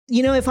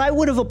You know, if I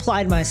would have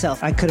applied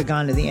myself, I could have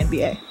gone to the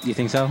NBA. You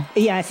think so?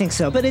 Yeah, I think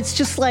so. But it's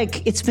just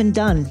like, it's been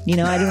done. You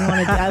know, I didn't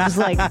want to, I was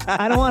like,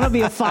 I don't want to be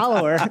a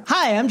follower.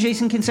 Hi, I'm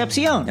Jason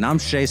Concepcion. And I'm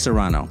Shea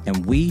Serrano.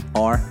 And we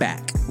are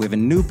back. We have a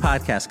new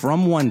podcast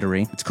from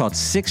Wondery. It's called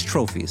Six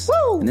Trophies.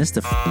 Woo! And it's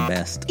the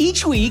best.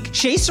 Each week,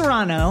 Shea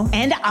Serrano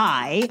and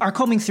I are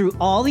combing through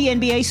all the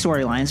NBA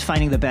storylines,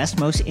 finding the best,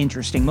 most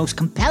interesting, most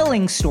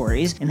compelling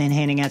stories, and then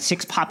handing out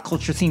 6 pop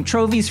culture themed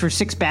trophies for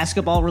 6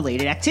 basketball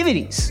related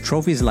activities.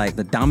 Trophies like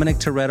the Dominic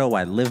Toretto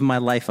I Live My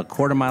Life a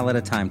Quarter Mile at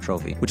a Time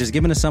trophy, which is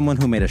given to someone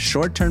who made a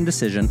short-term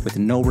decision with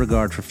no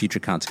regard for future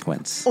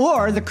consequence.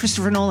 Or the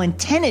Christopher Nolan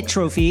Tenet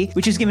trophy,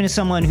 which is given to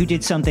someone who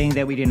did something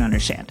that we didn't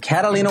understand.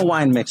 Catalina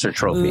Wine Mixer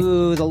trophy.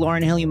 Ooh, the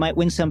Lauryn Hill, you might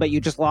win some, but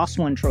you just lost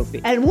one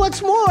trophy. And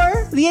what's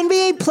more, the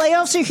NBA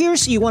playoffs are here,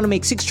 so you want to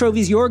make Six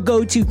Trophies your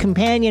go-to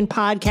companion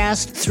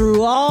podcast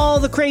through all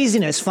the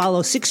craziness.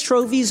 Follow Six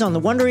Trophies on the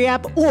Wondery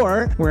app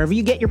or wherever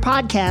you get your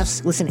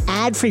podcasts. Listen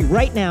ad-free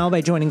right now by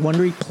joining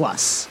Wondery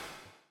Plus.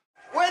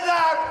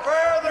 Without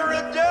further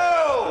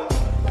ado,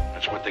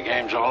 That's what the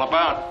game's all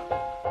about.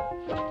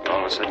 All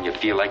of a sudden you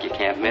feel like you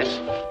can't miss.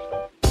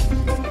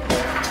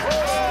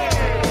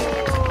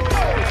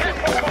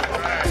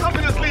 I'm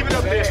gonna just leave it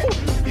up there.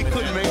 You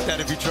couldn't make that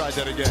if you tried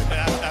that again.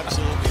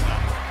 Absolutely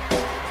not.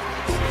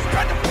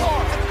 Spread the floor.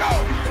 Let's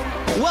go.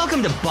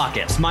 Welcome to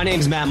Buckets. My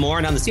name's Matt Moore,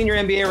 and I'm the senior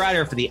NBA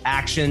writer for the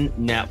Action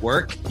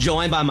Network,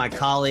 joined by my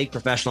colleague,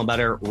 professional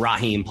bettor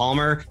Raheem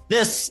Palmer.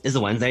 This is the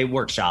Wednesday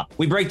Workshop.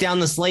 We break down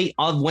the slate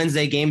of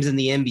Wednesday games in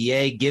the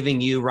NBA,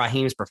 giving you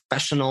Raheem's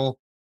professional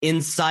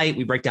insight.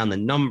 We break down the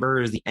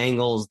numbers, the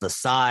angles, the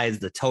sides,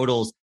 the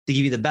totals to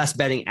give you the best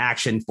betting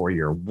action for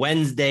your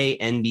Wednesday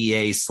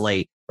NBA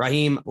slate.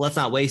 Raheem, let's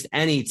not waste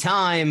any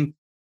time,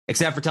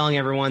 except for telling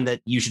everyone that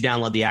you should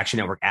download the Action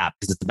Network app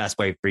because it's the best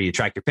way for you to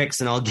track your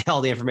picks and I'll get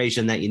all the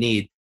information that you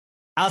need.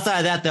 Outside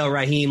of that, though,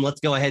 Raheem, let's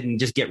go ahead and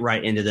just get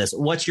right into this.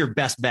 What's your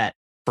best bet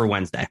for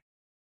Wednesday?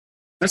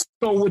 Let's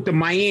go with the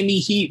Miami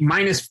Heat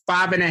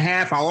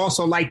 -5.5. I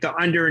also like the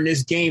under in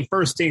this game.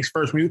 First things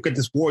first, when you look at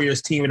this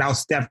Warriors team without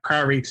Steph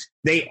Curry,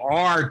 they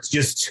are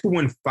just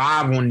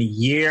 2-5 on the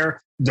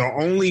year. The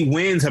only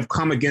wins have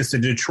come against the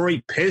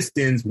Detroit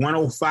Pistons,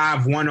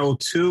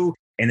 105-102.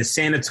 And the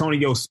San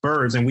Antonio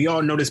Spurs. And we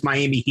all know this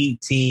Miami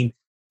Heat team.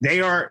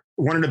 They are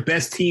one of the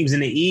best teams in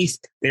the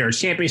East. They're a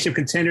championship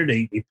contender.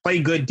 They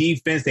play good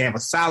defense. They have a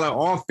solid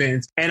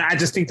offense. And I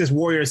just think this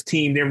Warriors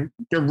team,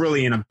 they're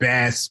really in a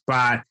bad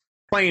spot.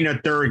 Playing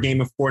their third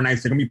game in 4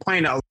 nights. They're going to be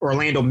playing the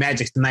Orlando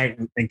Magic tonight,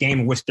 a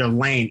game in which they're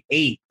laying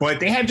 8. But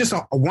they have just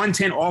a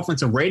 110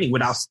 offensive rating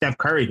without Steph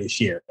Curry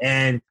this year.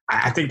 And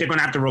I think they're going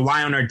to have to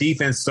rely on their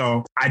defense.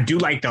 So I do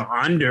like the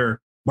under,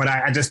 but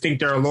I just think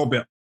they're a little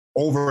bit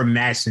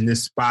overmatched in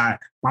this spot.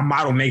 My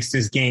model makes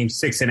this game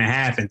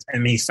 6.5. And I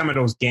mean, some of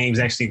those games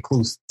actually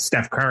include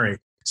Steph Curry.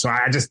 So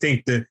I just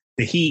think the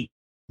Heat,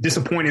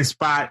 disappointing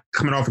spot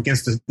coming off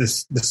against the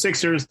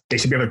Sixers, they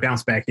should be able to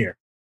bounce back here.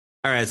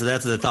 All right, so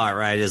that's the thought,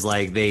 right? Is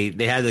like they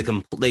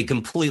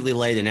completely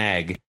laid an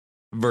egg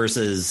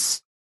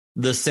versus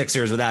the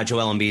Sixers without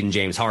Joel Embiid and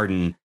James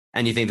Harden,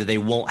 and you think that they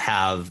won't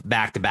have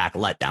back-to-back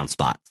letdown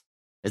spots.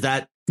 Is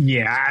that?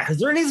 Yeah. Is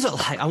there any?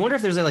 I wonder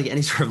if there's like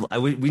any sort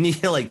of we need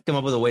to like come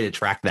up with a way to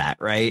track that,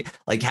 right?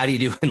 Like, how do you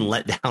do in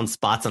letdown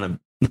spots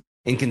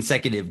in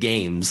consecutive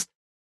games?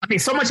 I mean,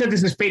 so much of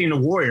this is fading the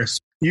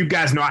Warriors. You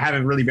guys know I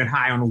haven't really been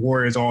high on the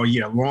Warriors all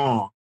year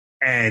long,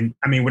 and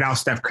I mean, without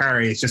Steph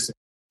Curry, it's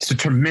a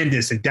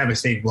tremendous and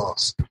devastating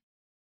loss.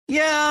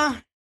 Yeah,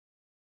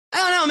 I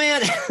don't know,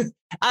 man.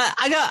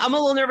 I'm a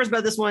little nervous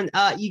about this one.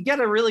 You get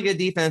a really good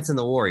defense in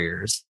the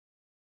Warriors.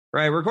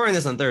 Right, we're recording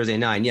this on Thursday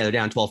night. Yeah, they're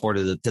down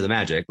 12-4 to the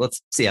Magic.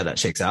 Let's see how that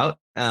shakes out.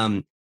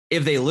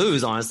 If they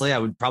lose, honestly, I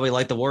would probably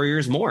like the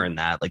Warriors more in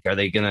that. Like,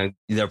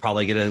 they're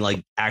probably gonna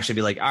like actually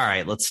be like, all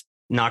right, let's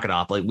knock it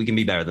off. Like, we can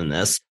be better than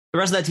this. The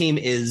rest of that team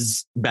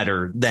is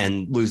better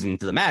than losing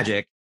to the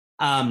Magic.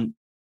 The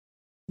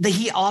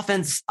Heat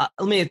offense.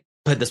 Let me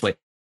put it this way: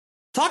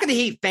 talking to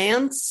Heat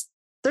fans,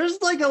 there's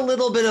like a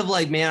little bit of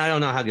like, man, I don't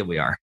know how good we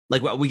are.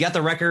 Like, we got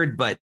the record,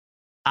 but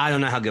I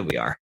don't know how good we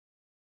are.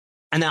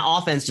 And that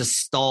offense just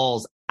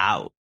stalls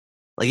out.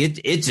 Like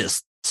it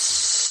just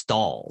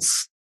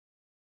stalls.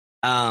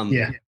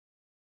 Yeah.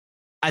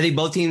 I think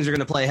both teams are going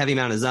to play a heavy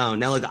amount of zone.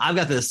 Now, look, I've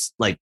got this,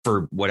 like,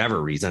 for whatever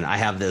reason, I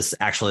have this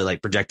actually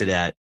like projected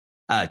at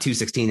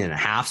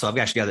 216.5. So I've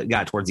actually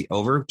got it towards the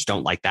over. Just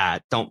don't like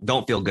that.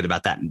 Don't feel good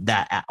about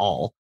that at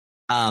all.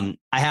 I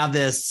have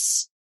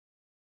this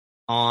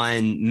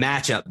on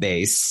matchup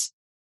base.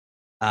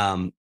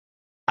 I've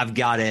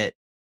got it.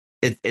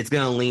 It's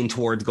going to lean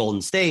towards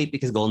Golden State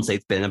because Golden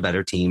State's been a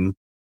better team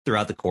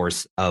throughout the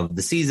course of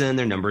the season.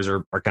 Their numbers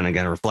are kind of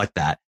going to reflect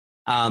that.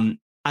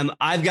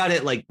 I've got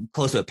it like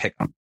close to a pick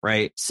 'em,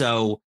 right?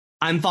 So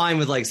I'm fine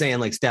with like saying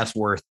like Steph's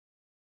worth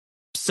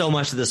so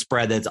much of the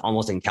spread that's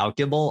almost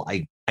incalculable.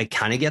 I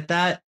kind of get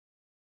that.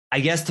 I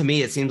guess to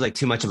me, it seems like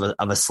too much of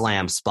a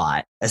slam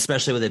spot,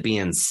 especially with it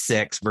being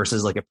 6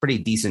 versus like a pretty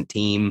decent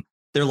team.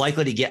 They're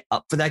likely to get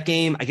up for that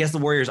game. I guess the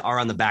Warriors are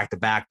on the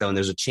back-to-back though, and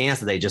there's a chance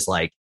that they just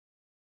like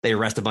they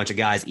arrest a bunch of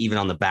guys even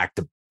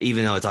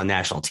though it's on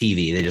national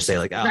TV. They just say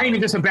like, oh, It's not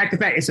even just a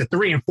back-to-back. It's a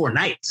 3 and 4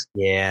 nights.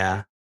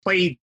 Yeah.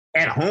 Played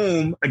at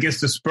home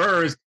against the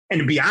Spurs. And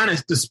to be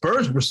honest, the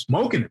Spurs were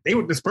smoking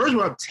it. The Spurs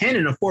were up 10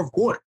 in the fourth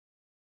quarter.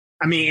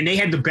 I mean, and they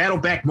had to battle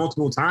back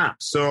multiple times.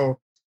 So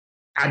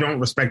I don't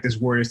respect this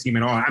Warriors team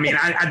at all. I mean,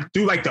 I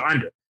do like the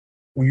under.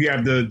 When you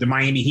have the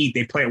Miami Heat,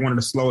 they play at one of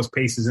the slowest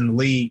paces in the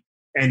league.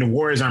 And the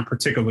Warriors aren't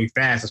particularly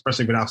fast,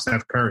 especially without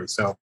Steph Curry.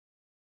 So,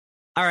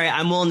 all right,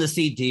 I'm willing to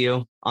cede to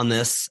you on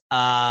this.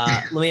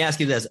 Let me ask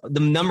you this.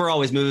 The number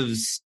always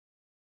moves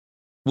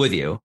with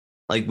you.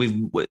 Like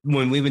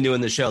when we've been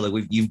doing the show,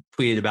 like you've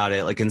tweeted about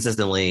it like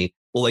consistently.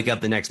 We'll wake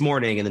up the next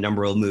morning and the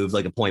number will move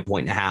like a point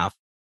and a half.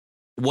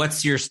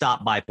 What's your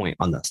stop buy point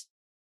on this?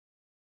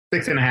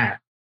 6.5.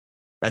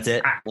 That's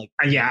it?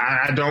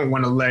 I don't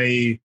want to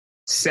lay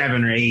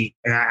 7 or 8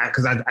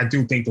 because I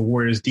do think the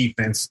Warriors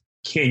defense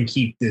can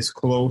keep this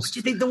close. But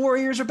you think the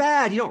Warriors are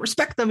bad? You don't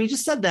respect them. You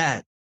just said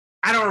that.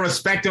 I don't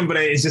respect them, but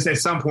it's just at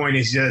some point,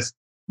 it's just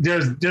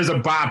there's a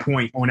buy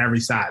point on every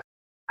side.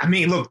 I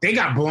mean, look, they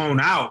got blown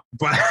out,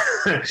 but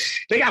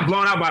they got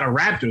blown out by the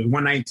Raptors,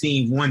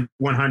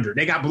 119-100.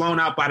 They got blown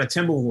out by the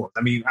Timberwolves.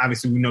 I mean,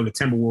 obviously, we know the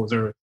Timberwolves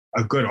are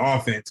a good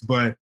offense,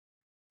 but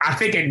I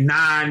think at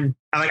 9,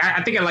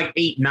 I think at like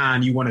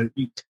 8-9, you want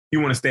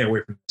to stay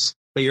away from this.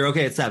 But you're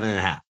okay at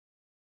 7.5.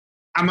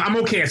 I'm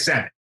okay at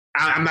 7.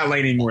 I'm not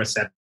laying any more at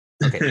 7.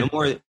 Okay,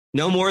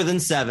 no more than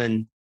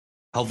 7.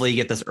 Hopefully, you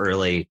get this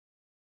early.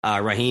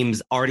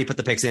 Raheem's already put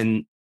the picks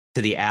in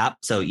to the app,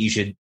 so you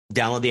should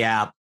download the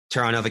app,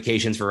 turn on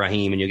notifications for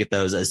Raheem, and you'll get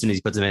those as soon as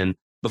he puts them in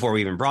before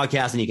we even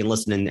broadcast, and you can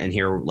listen and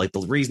hear like the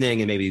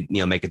reasoning and maybe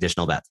make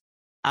additional bets.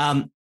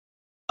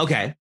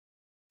 Okay,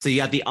 so you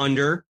got the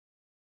under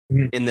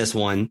in this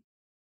one.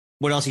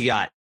 What else you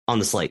got on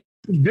the slate?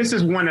 This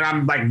is one that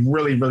I'm like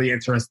really, really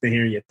interested in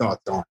hearing your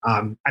thoughts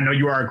on. I know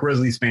you are a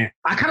Grizzlies fan.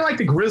 I kind of like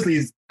the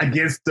Grizzlies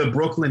against the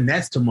Brooklyn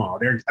Nets tomorrow.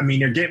 They're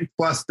getting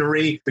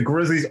 +3. The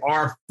Grizzlies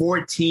are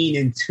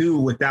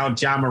 14-2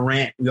 without Ja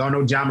Morant. We all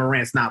know Ja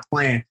Morant's not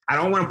playing. I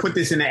don't want to put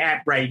this in the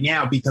app right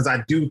now because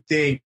I do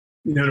think,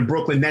 the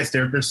Brooklyn Nets,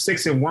 they're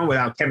 6-1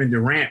 without Kevin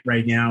Durant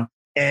right now.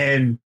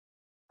 And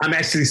I'm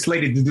actually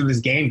slated to do this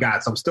game,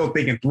 guys. So I'm still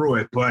thinking through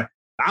it, but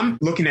I'm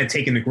looking at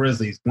taking the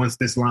Grizzlies once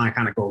this line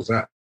kind of goes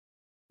up.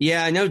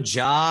 Yeah, I know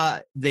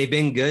they've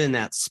been good in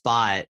that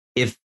spot.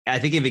 If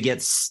it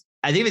gets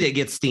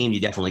steamed, you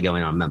definitely go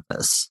in on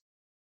Memphis,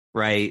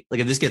 right? Like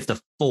if this gets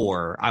to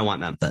 4, I want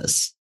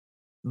Memphis,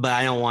 but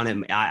I don't want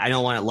it. I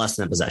don't want it less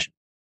than a possession.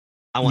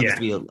 I want this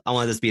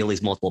to be at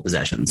least multiple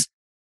possessions.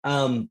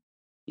 I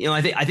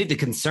think the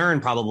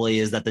concern probably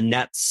is that the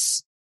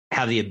Nets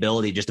have the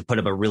ability just to put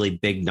up a really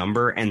big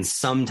number, and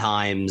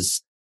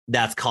sometimes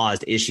that's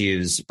caused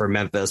issues for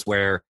Memphis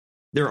where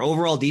their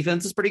overall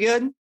defense is pretty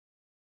good.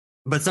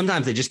 But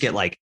sometimes they just get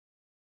like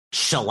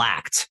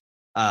shellacked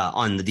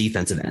on the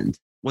defensive end.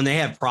 When they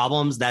have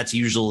problems, that's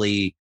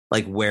usually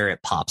like where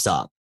it pops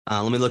up.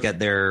 Let me look at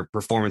their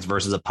performance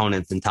versus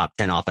opponents in top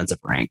 10 offensive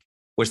rank,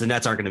 which the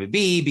Nets aren't going to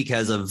be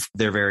because of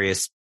their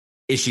various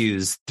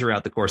issues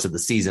throughout the course of the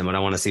season. But I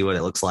want to see what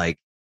it looks like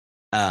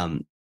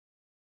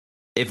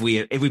if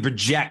we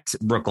project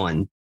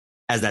Brooklyn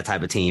as that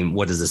type of team.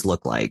 What does this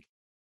look like?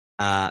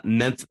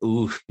 Memphis.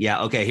 Ooh,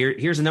 yeah. Okay.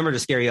 Here's a number to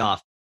scare you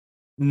off.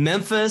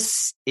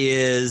 Memphis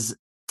is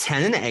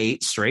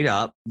 10-8 straight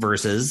up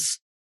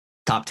versus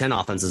top 10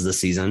 offenses this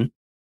season,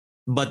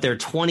 but they're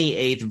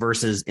 28th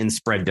versus in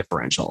spread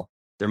differential.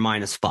 They're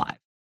 -5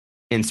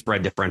 in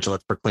spread differential.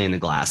 That's per cleaning the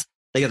glass.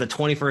 They got the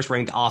 21st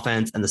ranked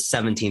offense and the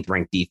 17th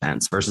ranked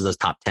defense versus those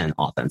top 10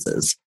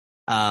 offenses.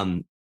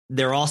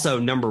 They're also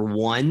number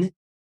 1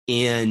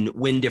 in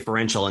win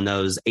differential in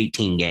those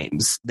 18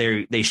 games.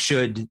 They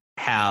should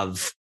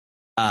have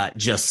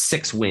just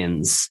 6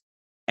 wins,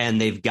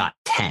 and they've got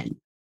 10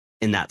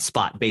 in that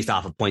spot based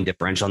off of point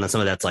differential. And then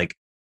some of that's like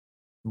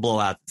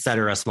blowout, et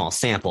cetera, small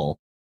sample.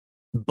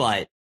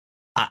 But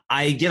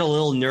I get a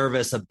little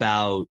nervous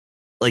about,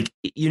 like,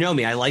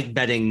 me, I like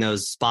betting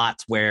those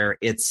spots where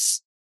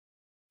it's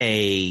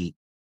a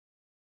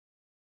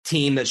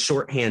team that's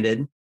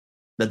shorthanded,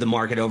 that the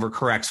market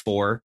overcorrects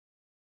for.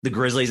 The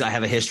Grizzlies, I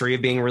have a history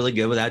of being really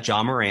good without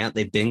Ja Morant.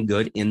 They've been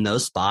good in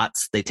those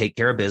spots. They take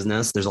care of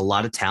business. There's a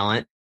lot of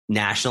talent,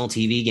 national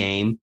TV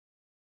game.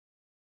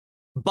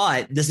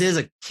 But this is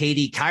a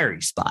KD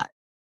Kyrie spot,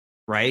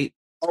 right?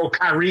 Oh,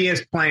 Kyrie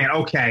is playing.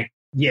 Okay.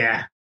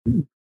 Yeah.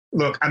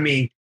 Look, I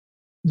mean,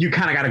 you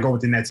kind of got to go with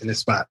the Nets in this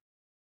spot.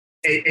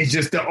 It's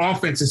just the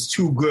offense is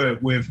too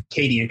good with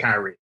KD and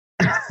Kyrie.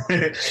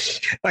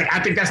 Like, I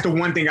think that's the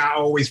one thing I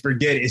always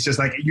forget. It's just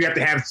like you have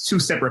to have 2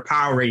 separate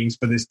power ratings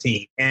for this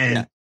team.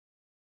 And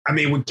I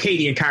mean, with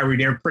KD and Kyrie,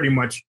 they're pretty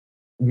much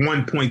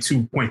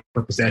 1.2 points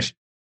per possession.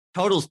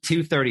 Total's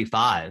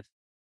 235.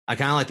 I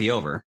kind of like the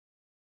over.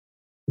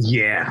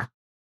 Yeah.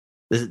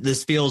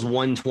 This feels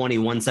 120,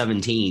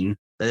 117.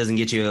 That doesn't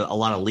get you a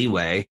lot of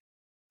leeway.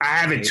 I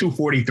have it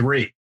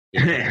 243.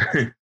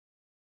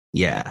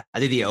 Yeah. I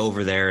think the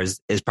over there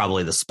is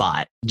probably the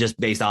spot, just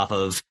based off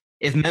of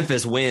if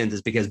Memphis wins,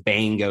 it's because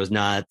Bane goes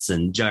nuts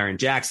and Jaren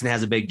Jackson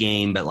has a big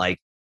game. But like,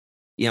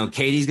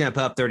 KD's going to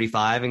put up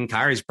 35 and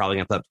Kyrie's probably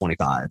going to put up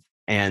 25.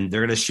 And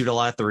they're going to shoot a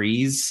lot of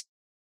threes.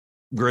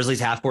 Grizzlies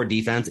half-court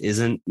defense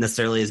isn't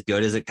necessarily as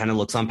good as it kind of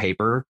looks on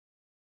paper.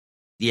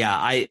 Yeah,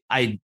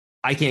 I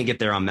can't get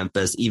there on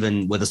Memphis,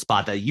 even with a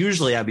spot that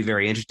usually I'd be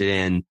very interested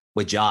in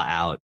with Ja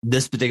out.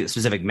 This particular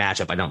specific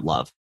matchup I don't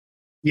love.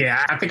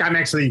 Yeah, I think I'm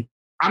going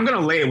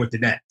to lay it with the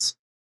Nets.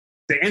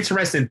 The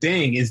interesting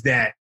thing is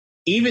that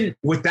even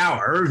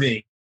without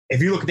Irving,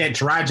 if you look at that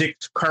Dragic,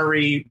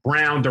 Curry,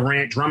 Brown,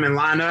 Durant, Drummond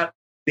lineup,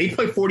 they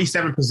play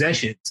 47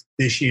 possessions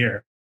this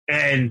year.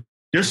 And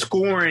they're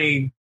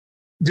outscoring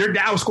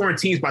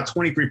teams by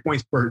 23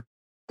 points per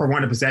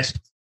 100 possessions.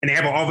 And they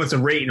have an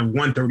offensive rating of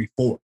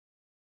 134.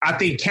 I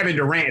think Kevin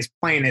Durant is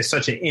playing at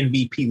such an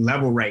MVP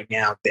level right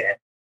now that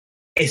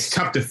it's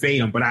tough to fade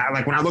him. But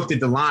when I looked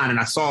at the line and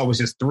I saw it was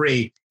just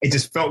 3, it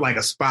just felt like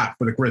a spot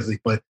for the Grizzlies.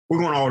 But we're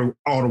going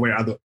all the way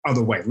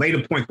other way. Lay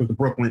the points with the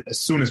Brooklyn as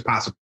soon as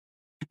possible.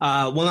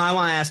 One I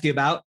want to ask you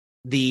about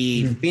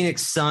the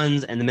Phoenix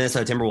Suns and the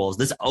Minnesota Timberwolves.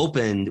 This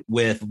opened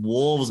with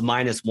Wolves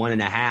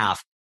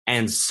 -1.5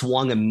 and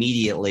swung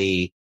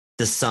immediately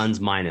to Suns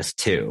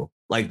 -2.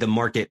 Like the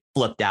market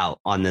flipped out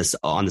on this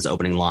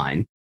opening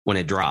line when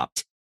it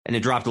dropped. And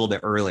it dropped a little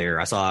bit earlier.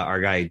 I saw our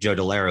guy Joe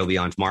Delero will be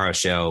on tomorrow's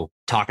show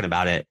talking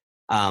about it.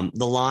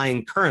 The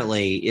line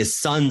currently is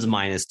Suns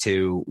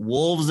 -2,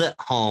 Wolves at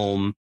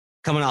home,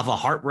 coming off a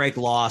heartbreak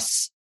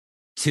loss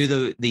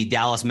to the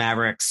Dallas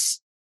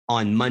Mavericks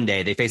on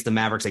Monday. They face the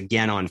Mavericks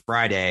again on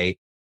Friday.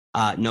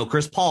 No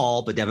Chris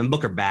Paul, but Devin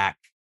Booker back.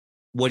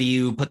 What do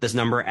you put this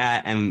number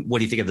at, and what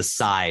do you think of the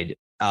side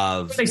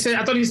of? I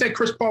thought he said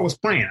Chris Paul was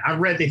playing. I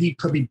read that he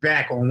could be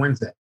back on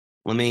Wednesday.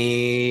 Let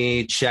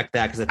me check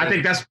that, because I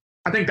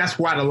think that's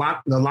why the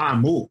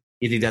line moved.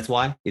 You think that's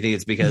why? You think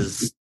it's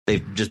because they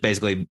just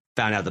basically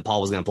found out that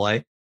Paul was going to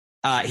play?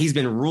 He's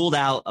been ruled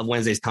out of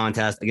Wednesday's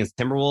contest against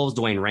Timberwolves.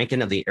 Dwayne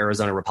Rankin of the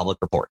Arizona Republic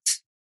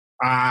reports.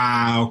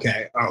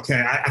 Okay.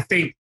 I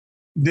think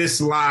this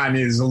line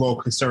is a little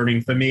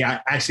concerning for me. I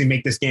actually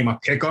make this game a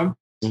pick 'em.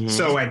 Mm-hmm.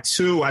 So at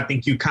 2, I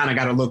think you kind of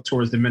got to look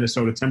towards the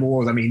Minnesota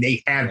Timberwolves. I mean,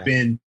 they have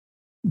been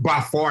by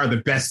far the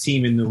best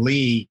team in the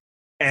league.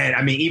 And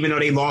I mean, even though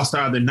they lost the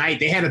other night,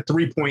 they had a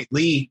 3-point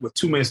lead with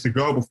 2 minutes to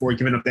go before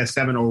giving up that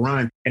 7-0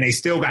 run. And they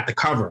still got the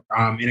cover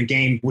in a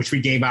game which we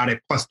gave out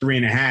at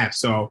 +3.5.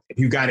 So if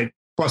you got it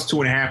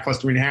 +2.5,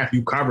 +3.5,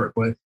 you covered.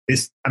 But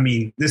this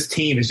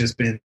team has just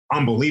been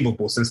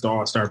unbelievable since the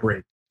All-Star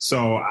break.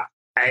 So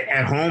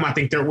at home, I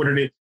think they're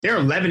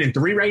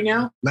 11-3 right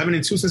now,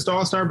 11-2 since the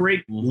All-Star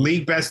break. Mm-hmm.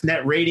 League best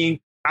net rating.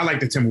 I like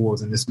the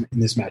Timberwolves in this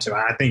matchup.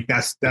 I think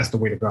that's the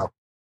way to go.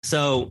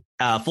 So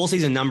full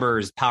season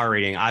numbers, power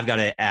rating, I've got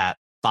it at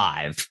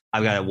 5.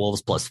 I've got it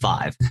Wolves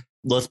 +5.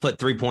 Let's put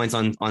 3 points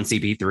on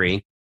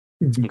CP3.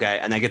 Mm-hmm. Okay.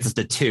 And that gets us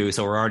to 2.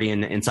 So we're already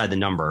inside the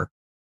number.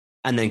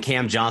 And then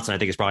Cam Johnson, I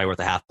think, is probably worth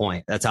a half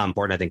point. That's how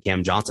important I think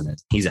Cam Johnson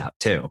is. He's out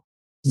too.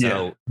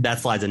 So that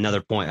slides another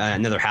point,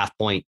 another half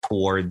point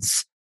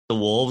towards the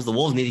Wolves. The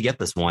Wolves need to get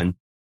this one,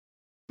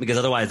 because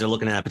otherwise they're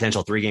looking at a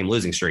potential 3-game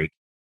losing streak.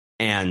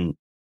 And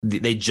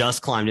they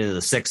just climbed into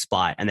the 6th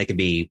spot, and they could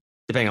be,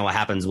 depending on what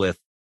happens with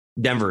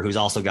Denver, who's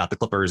also got the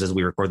Clippers as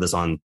we record this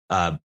on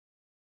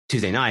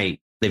Tuesday night.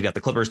 They've got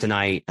the Clippers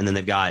tonight, and then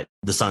they've got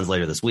the Suns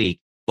later this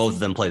week. Both of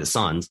them play the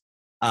Suns.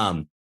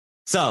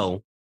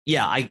 So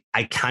yeah,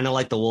 I kind of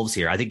like the Wolves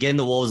here. I think getting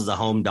the Wolves as a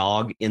home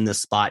dog in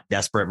this spot,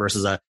 desperate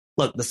versus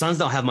look, the Suns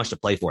don't have much to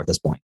play for at this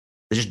point.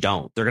 They just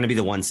don't. They're going to be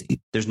the 1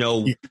 seed. There's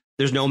no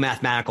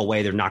mathematical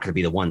way they're not going to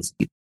be the 1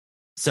 seed.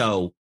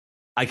 So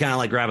I kind of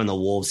like grabbing the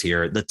Wolves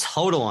here. The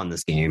total on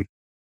this game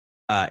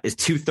is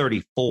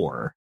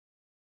 234.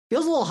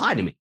 Feels a little high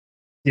to me.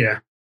 Yeah.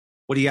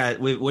 What do you got?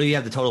 What do you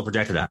have the total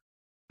projected at?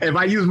 If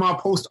I use my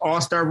post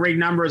All-Star break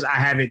numbers, I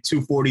have it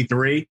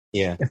 243.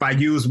 Yeah. If I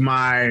use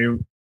my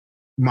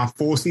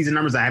full season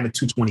numbers, I have it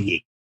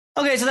 228.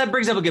 Okay, so that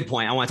brings up a good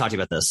point. I want to talk to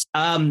you about this.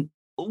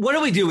 What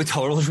do we do with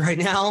totals right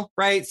now?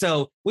 Right.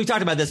 So we've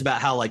talked about this, about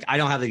how like I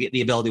don't have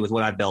the ability with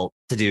what I've built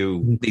to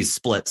do these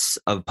splits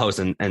of posts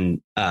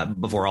and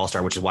before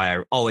All-Star, which is why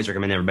I always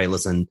recommend everybody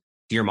listen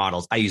to your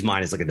models. I use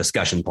mine as like a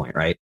discussion point.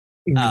 Right.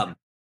 Mm-hmm.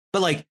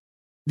 But like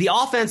the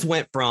offense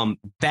went from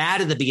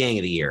bad at the beginning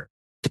of the year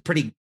to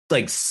pretty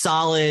like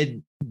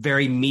solid,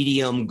 very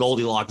medium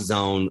Goldilocks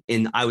zone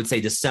in, I would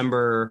say,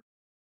 December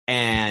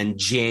and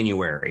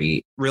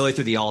January, really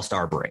through the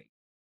All-Star break.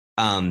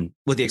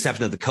 With the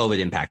exception of the COVID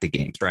impacted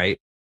games, right?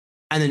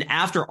 And then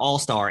after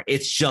All-Star,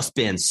 it's just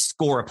been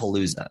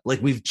score-a-palooza.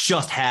 Like we've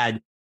just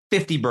had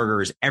 50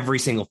 burgers every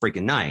single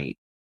freaking night.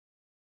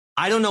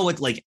 I don't know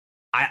what, like,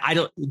 I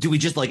don't, do we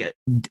just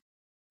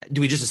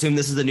assume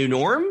this is the new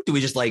norm? Do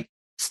we just like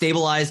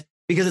stabilize?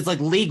 Because it's like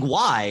league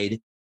wide,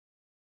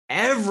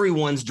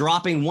 everyone's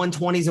dropping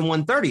 120s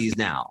and 130s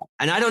now.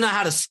 And I don't know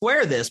how to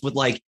square this with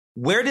like,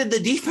 where did the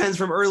defense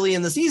from early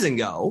in the season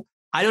go?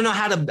 I don't know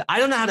how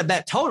to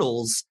bet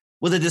totals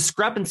with a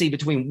discrepancy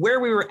between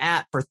where we were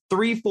at for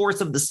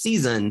 3/4 of the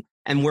season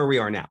and where we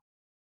are now.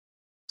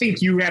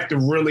 think you have to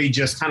really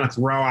just kind of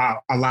throw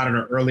out a lot of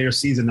the earlier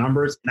season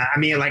numbers. I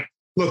mean, like,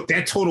 look,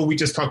 that total we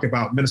just talked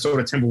about,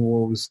 Minnesota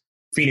Timberwolves,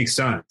 Phoenix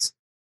Suns.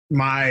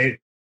 My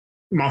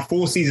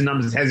full season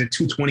numbers has it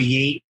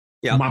 228.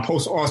 Yeah. My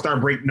post All-Star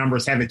break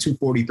numbers have it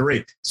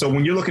 243. So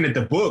when you're looking at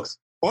the books,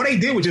 all they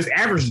did was just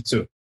average the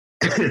two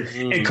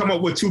and come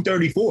up with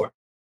 234,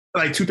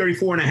 like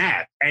 234 and a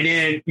half. And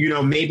then, you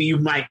know, maybe you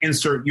might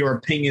insert your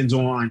opinions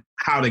on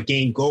how the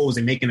game goes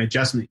and make an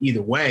adjustment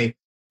either way.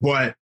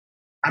 But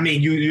I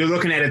mean, you're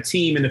looking at a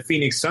team in the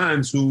Phoenix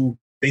Suns who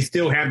they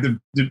still have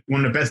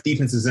one of the best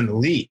defenses in the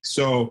league.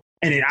 So,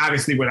 and then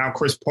obviously without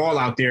Chris Paul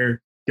out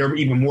there, they're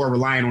even more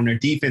reliant on their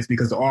defense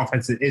because the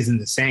offense isn't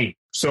the same.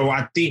 So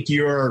I think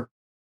you're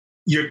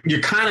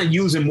kind of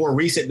using more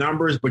recent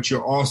numbers, but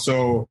you're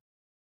also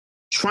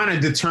trying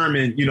to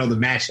determine, you know, the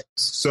matchups.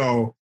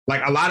 So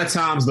like a lot of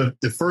times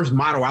the first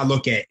model I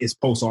look at is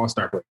post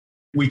All-Star break.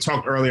 We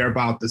talked earlier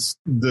about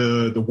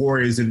the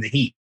Warriors and the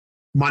Heat.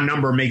 My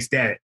number makes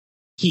that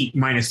Heat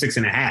minus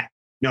 6.5.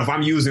 Now, if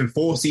I'm using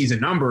full season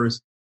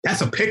numbers,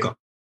 that's a pickup.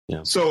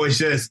 Yeah. So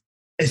it's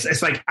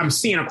like I'm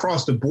seeing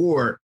across the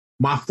board,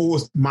 my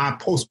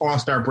post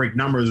All-Star break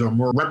numbers are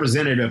more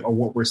representative of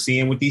what we're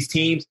seeing with these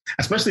teams,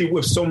 especially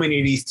with so many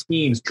of these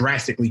teams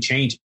drastically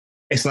changing.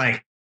 It's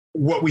like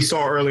what we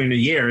saw earlier in the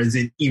year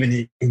isn't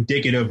even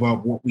indicative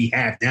of what we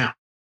have now.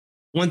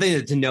 One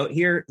thing to note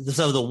here,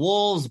 so the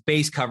Wolves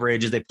base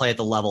coverage as they play at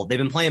the level, they've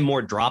been playing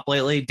more drop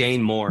lately.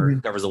 Dane Moore,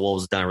 who covers the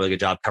Wolves, has done a really good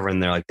job covering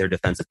their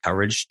defensive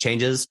coverage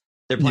changes.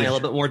 They're playing a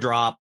little bit more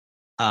drop.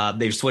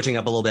 They're switching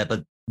up a little bit,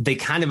 but they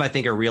kind of, I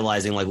think, are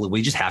realizing like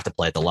we just have to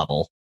play at the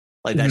level.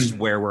 Like that's just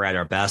where we're at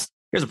our best.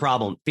 Here's the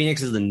problem.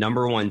 Phoenix is the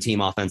number one team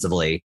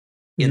offensively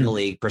in the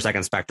league per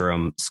second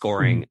spectrum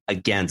scoring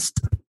against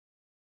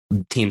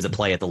teams that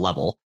play at the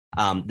level.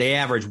 They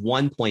average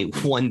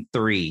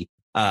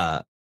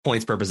 1.13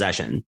 points per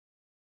possession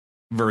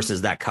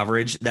versus that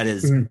coverage. That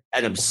is an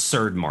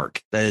absurd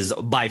mark. That is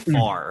by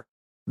far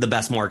the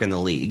best mark in the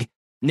league.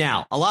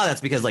 Now, a lot of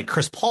that's because like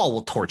Chris Paul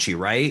will torch you,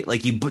 right?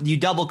 Like you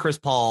double Chris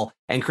Paul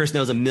and Chris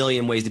knows a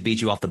million ways to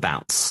beat you off the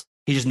bounce.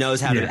 He just knows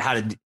how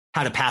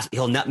to pass.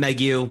 He'll nutmeg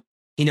you.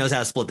 He knows how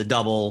to split the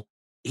double.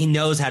 He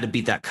knows how to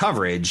beat that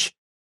coverage.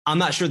 I'm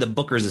not sure that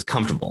Booker's is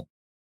comfortable.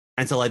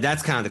 And so like,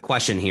 that's kind of the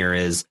question here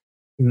is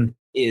do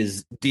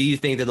you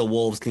think that the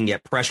Wolves can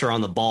get pressure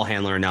on the ball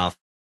handler enough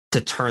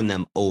to turn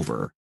them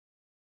over?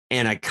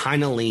 And I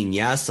kind of lean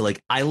yes. So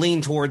like I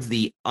lean towards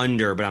the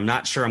under, but I'm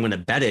not sure I'm going to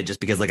bet it just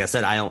because, like I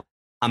said,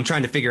 I'm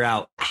trying to figure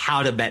out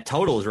how to bet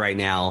totals right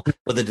now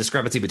with the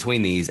discrepancy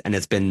between these. And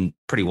it's been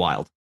pretty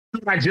wild.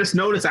 I just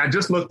noticed, I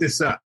just looked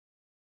this up.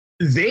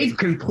 They've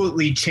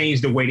completely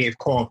changed the way they've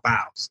called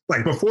fouls.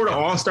 Like before the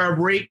All-Star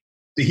break,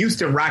 the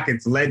Houston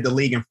Rockets led the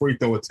league in free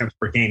throw attempts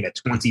per game at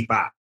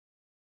 25.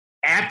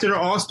 After the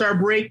All-Star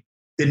break,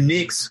 the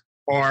Knicks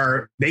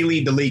they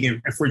lead the league in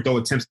free throw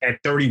attempts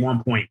at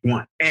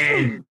 31.1.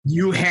 And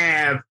you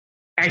have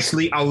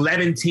actually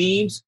 11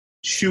 teams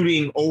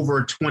shooting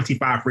over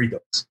 25 free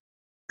throws.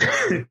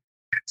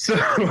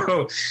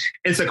 So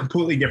it's a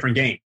completely different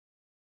game.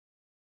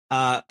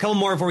 A couple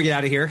more before we get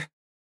out of here.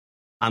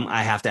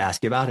 I have to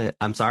ask you about it.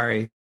 I'm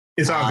sorry.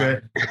 It's all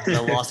good.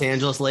 The Los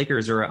Angeles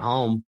Lakers are at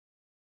home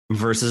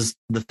versus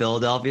the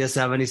Philadelphia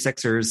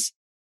 76ers.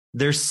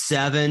 They're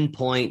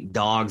 7-point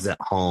dogs at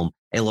home.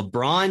 A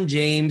LeBron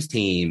James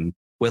team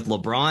with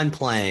LeBron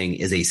playing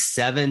is a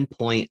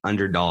 7-point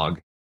underdog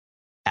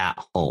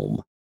at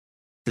home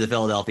to the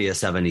Philadelphia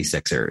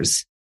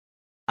 76ers.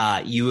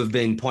 You have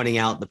been pointing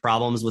out the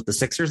problems with the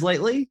Sixers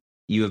lately.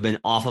 You have been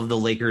off of the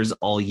Lakers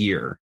all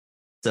year.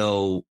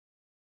 So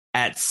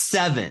at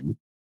 7,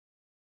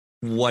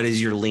 what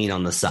is your lean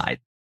on the side?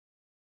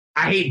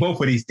 I hate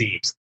both of these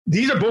teams.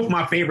 These are both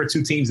my favorite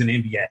two teams in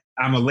the NBA.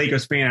 I'm a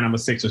Lakers fan and I'm a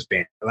Sixers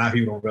fan. A lot of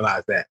people don't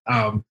realize that.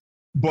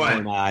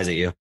 But my eyes at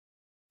you.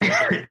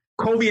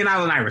 Kobe and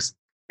Allen Iverson.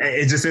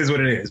 It just is what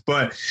it is.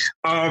 But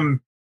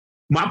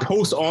my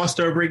post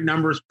All-Star break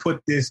numbers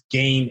put this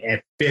game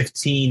at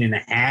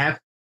 15.5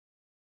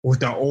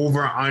 with the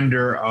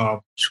over-under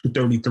of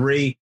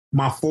 233.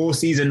 My full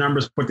season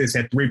numbers put this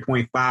at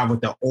 3.5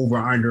 with the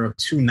over-under of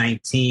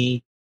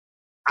 219.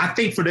 I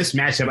think for this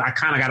matchup,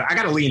 I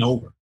got to lean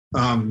over.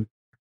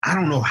 I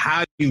don't know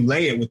how you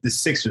lay it with the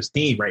Sixers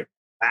team right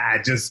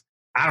now.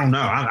 I don't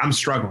know. I'm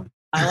struggling.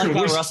 I like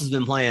how Russ has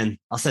been playing.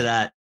 I'll say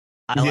that.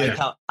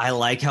 I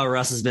like how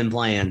Russ has been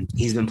playing.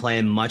 He's been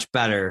playing much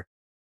better.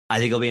 I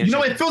think it'll be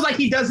interesting. You know, it feels like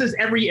he does this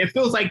it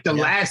feels like the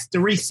last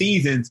 3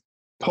 seasons,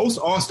 post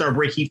All-Star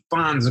break, he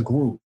finds a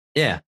groove.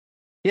 Yeah.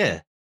 Yeah.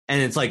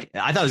 And it's like,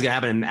 I thought it was going to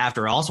happen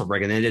after All-Star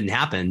break, and then it didn't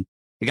happen.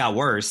 It got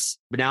worse.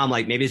 But now I'm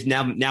like, maybe it's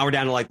now we're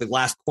down to like the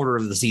last quarter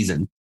of the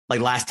season,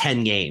 like last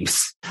 10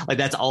 games. Like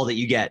that's all that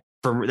you get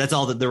that's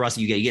all that the Russ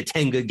you get. You get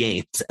 10 good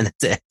games and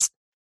that's it.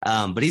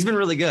 But he's been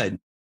really good.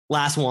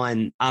 Last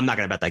one, I'm not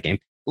going to bet that game.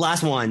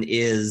 Last one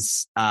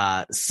is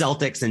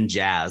Celtics and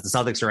Jazz. The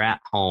Celtics are at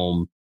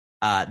home.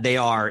 They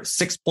are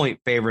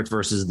 6-point favorites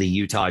versus the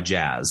Utah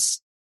Jazz.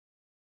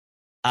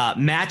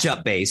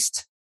 Matchup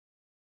based,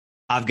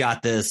 I've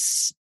got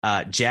this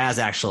Jazz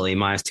actually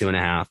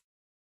 -2.5.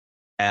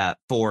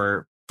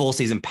 For full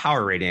season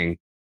power rating,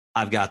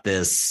 I've got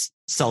this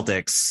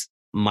Celtics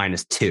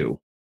 -2.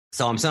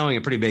 So I'm showing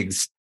a pretty big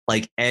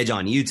edge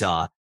on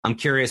Utah. I'm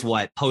curious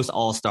what post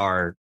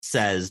All-Star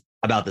says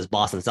about this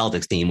Boston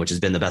Celtics team, which has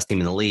been the best team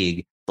in the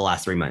league the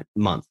last 3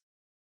 months.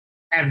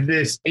 I have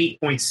this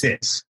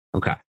 8.6.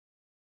 Okay.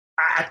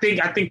 I think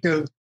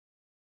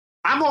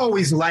I've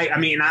always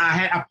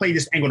I played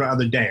this angle the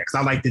other day because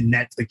I like the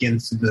Nets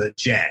against the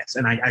Jazz,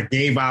 and I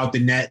gave out the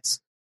Nets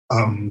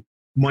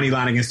money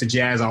line against the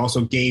Jazz. I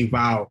also gave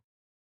out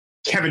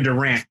Kevin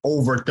Durant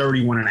over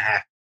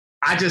 31.5.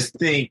 I just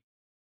think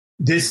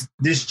this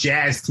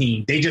Jazz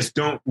team, they just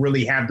don't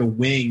really have the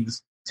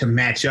wings to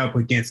match up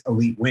against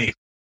elite wings.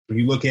 When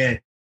you look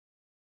at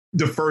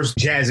the first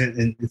Jazz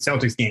and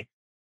Celtics game,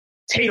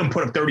 Tatum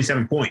put up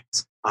 37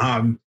 points.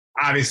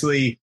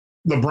 Obviously,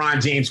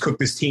 LeBron James cooked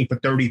this team for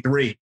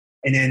 33.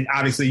 And then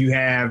obviously you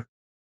have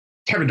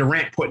Kevin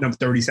Durant putting up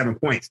 37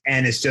 points.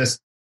 And it's just,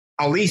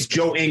 at least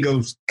Joe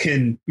Ingles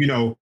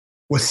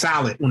was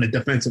solid on the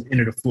defensive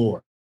end of the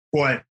floor.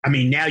 But,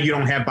 now you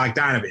don't have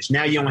Bogdanovich.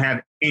 Now you don't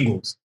have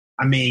Ingles.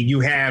 You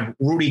have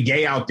Rudy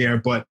Gay out there,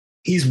 but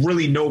he's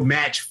really no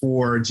match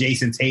for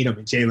Jason Tatum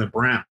and Jaylen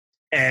Brown.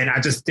 And I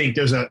just think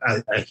there's a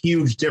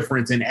huge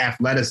difference in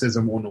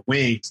athleticism on the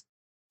wings.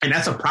 And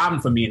that's a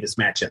problem for me in this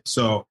matchup.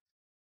 So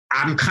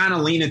I'm kind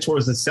of leaning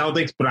towards the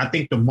Celtics, but I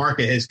think the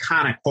market has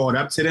kind of caught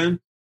up to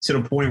them to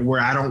the point where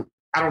I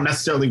don't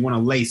necessarily want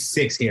to lay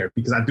 6 here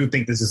because I do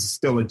think this is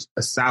still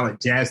a solid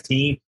Jazz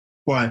team,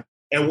 but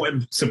it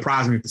wouldn't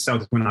surprise me if the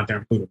Celtics went out there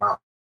and blew them out.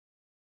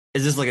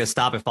 Is this like a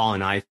stop at falling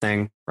knife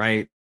thing,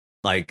 right?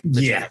 The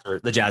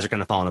Jazz are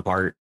kind of falling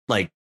apart.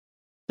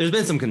 There's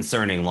been some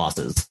concerning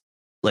losses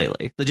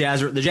lately. The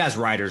Jazz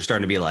writers are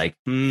starting to be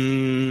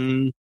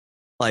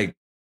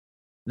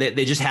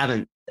they just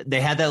haven't. They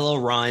had that little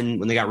run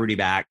when they got Rudy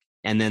back,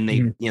 and then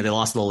they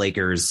lost to the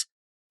Lakers,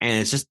 and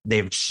it's just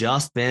they've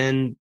just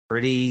been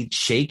pretty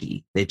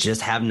shaky. They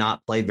just have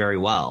not played very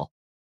well.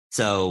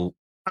 So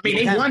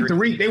they won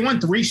 3. They won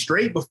 3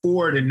 straight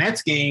before the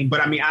Nets game, but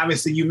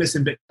obviously you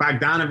missing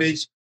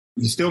Bogdanovich,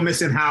 you still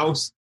missing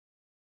House.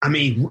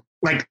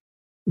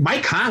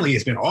 Mike Conley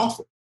has been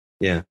awful.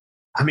 Yeah.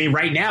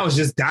 Right now it's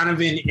just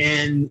Donovan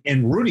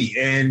and Rudy,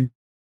 and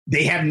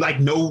they have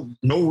no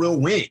real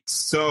wins.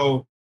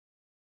 So.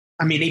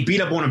 They beat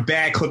up on a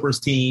bad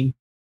Clippers team.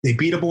 They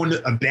beat up on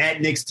a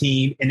bad Knicks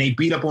team, and they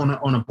beat up on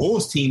a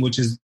Bulls team, which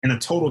is in a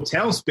total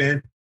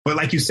tailspin. But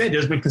like you said,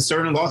 there's been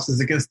concerning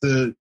losses against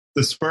the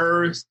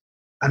Spurs.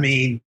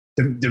 The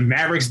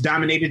Mavericks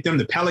dominated them,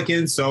 the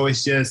Pelicans. So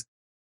it's just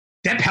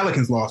that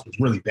Pelicans loss was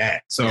really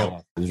bad. So yeah,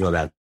 it was really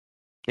bad.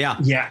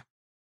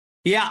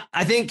 Yeah.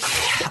 I think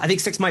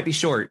 6 might be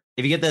short.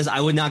 If you get this,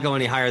 I would not go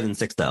any higher than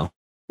 6, though.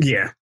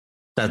 Yeah.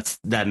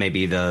 That may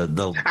be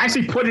the. I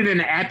actually put it in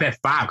the app at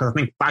 5 because I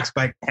think Fox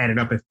had it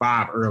up at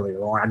 5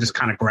 earlier on. I just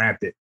kind of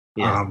grabbed it,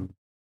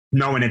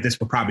 knowing that this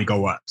would probably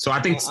go up. So I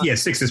think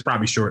 6 is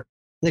probably short.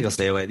 I think I'll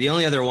stay away. The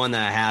only other one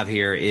that I have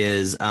here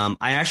is I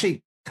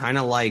actually kind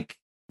of like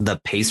the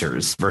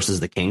Pacers versus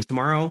the Kings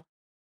tomorrow.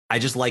 I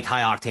just like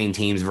high octane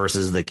teams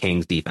versus the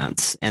Kings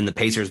defense, and the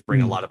Pacers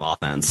bring a lot of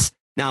offense.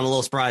 Now I'm a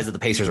little surprised that the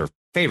Pacers are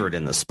favored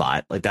in this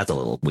spot. That's a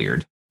little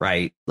weird,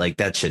 right?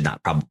 That should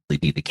not probably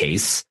be the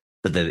case.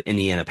 That the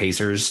Indiana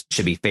Pacers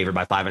should be favored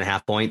by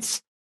 5.5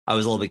 points. I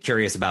was a little bit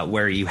curious about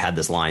where you had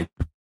this line.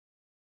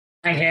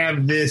 I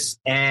have this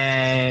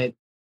at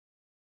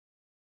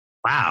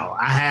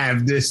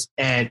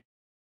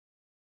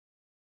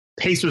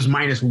Pacers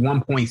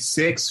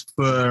 -1.6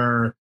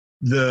 for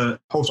the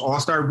post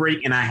All-Star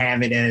break, and I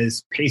have it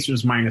as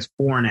Pacers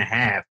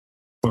 -4.5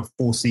 for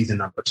full season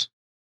numbers.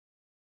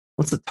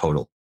 What's the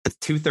total? It's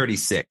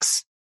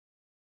 236.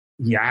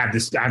 Yeah, I have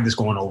this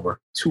going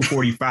over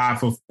 245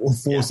 for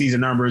full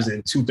season numbers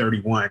and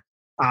 231.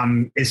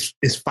 Is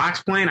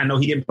Fox playing? I know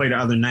he didn't play the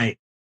other night.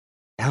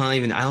 I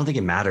don't think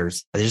it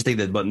matters. I just think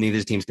that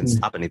neither teams can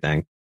stop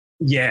anything.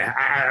 Yeah,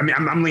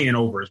 I'm leaning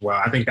over as well.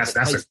 I think that's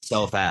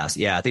so fast.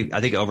 Yeah, I think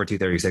over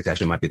 236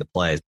 actually might be the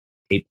play.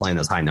 Hate playing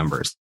those high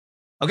numbers.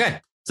 Okay,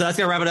 so that's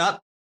gonna wrap it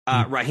up.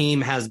 Raheem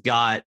has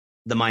got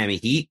the Miami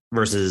Heat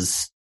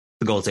versus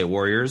the Golden State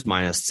Warriors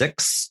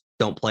 -6.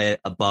 Don't play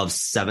it above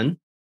 7.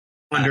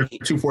 Under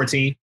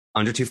 214.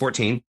 Under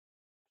 214.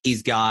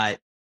 He's got.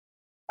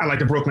 I like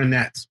the Brooklyn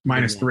Nets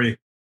 -3.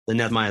 The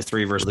Nets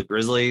 -3 versus the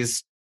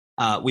Grizzlies.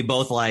 We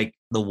both like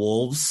the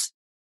Wolves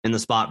in the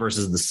spot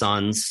versus the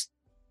Suns.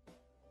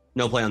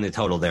 No play on the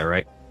total there,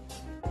 right?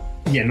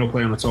 Yeah, no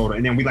play on the total.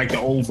 And then we like the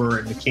over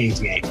in the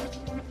Kings game.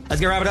 Let's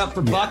get wrap it up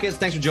for Buckets.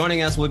 Thanks for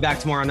joining us. We'll be back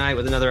tomorrow night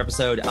with another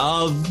episode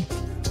of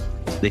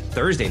the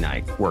Thursday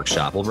night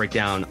workshop. We'll break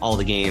down all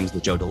the games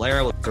with Joe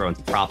Delera. We'll throw in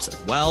some props as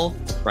well.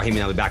 Raheem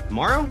and I will be back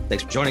tomorrow.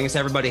 Thanks for joining us,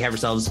 everybody. Have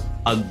yourselves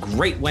a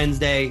great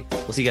Wednesday.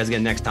 We'll see you guys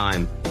again next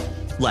time.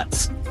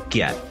 Let's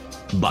get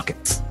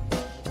buckets.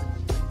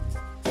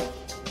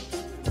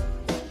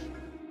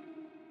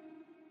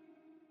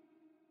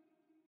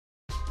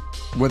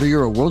 Whether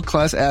you're a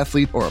world-class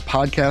athlete or a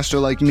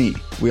podcaster like me,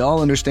 we all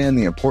understand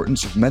the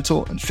importance of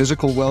mental and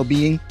physical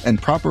well-being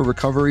and proper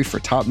recovery for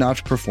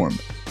top-notch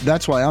performance.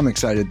 That's why I'm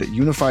excited that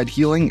Unified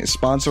Healing is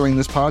sponsoring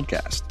this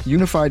podcast.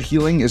 Unified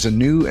Healing is a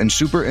new and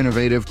super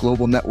innovative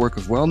global network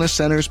of wellness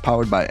centers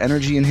powered by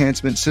Energy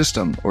Enhancement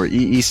System, or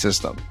EE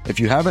System. If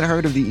you haven't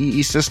heard of the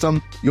EE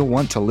System, you'll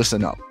want to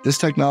listen up. This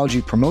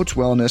technology promotes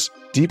wellness,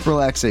 deep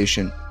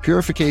relaxation,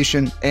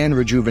 purification, and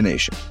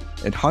rejuvenation.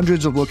 At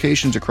hundreds of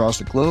locations across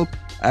the globe,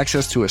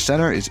 access to a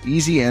center is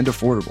easy and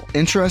affordable.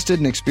 Interested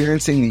in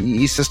experiencing the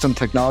EE System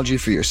technology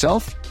for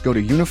yourself? Go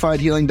to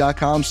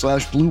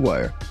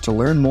unifiedhealing.com/bluewire to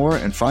learn more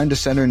and find a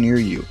center near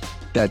you.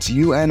 That's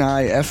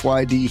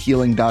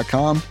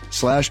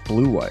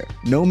unifydhealing.com/bluewire.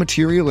 No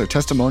material or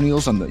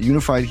testimonials on the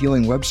Unified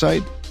Healing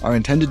website are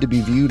intended to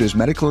be viewed as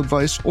medical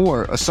advice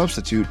or a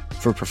substitute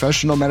for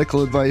professional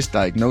medical advice,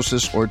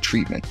 diagnosis, or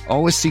treatment.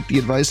 Always seek the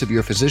advice of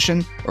your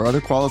physician or other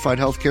qualified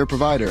healthcare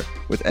provider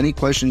with any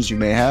questions you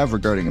may have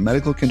regarding a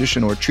medical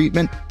condition or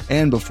treatment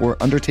and before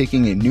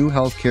undertaking a new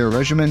healthcare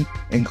regimen,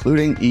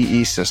 including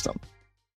EE System.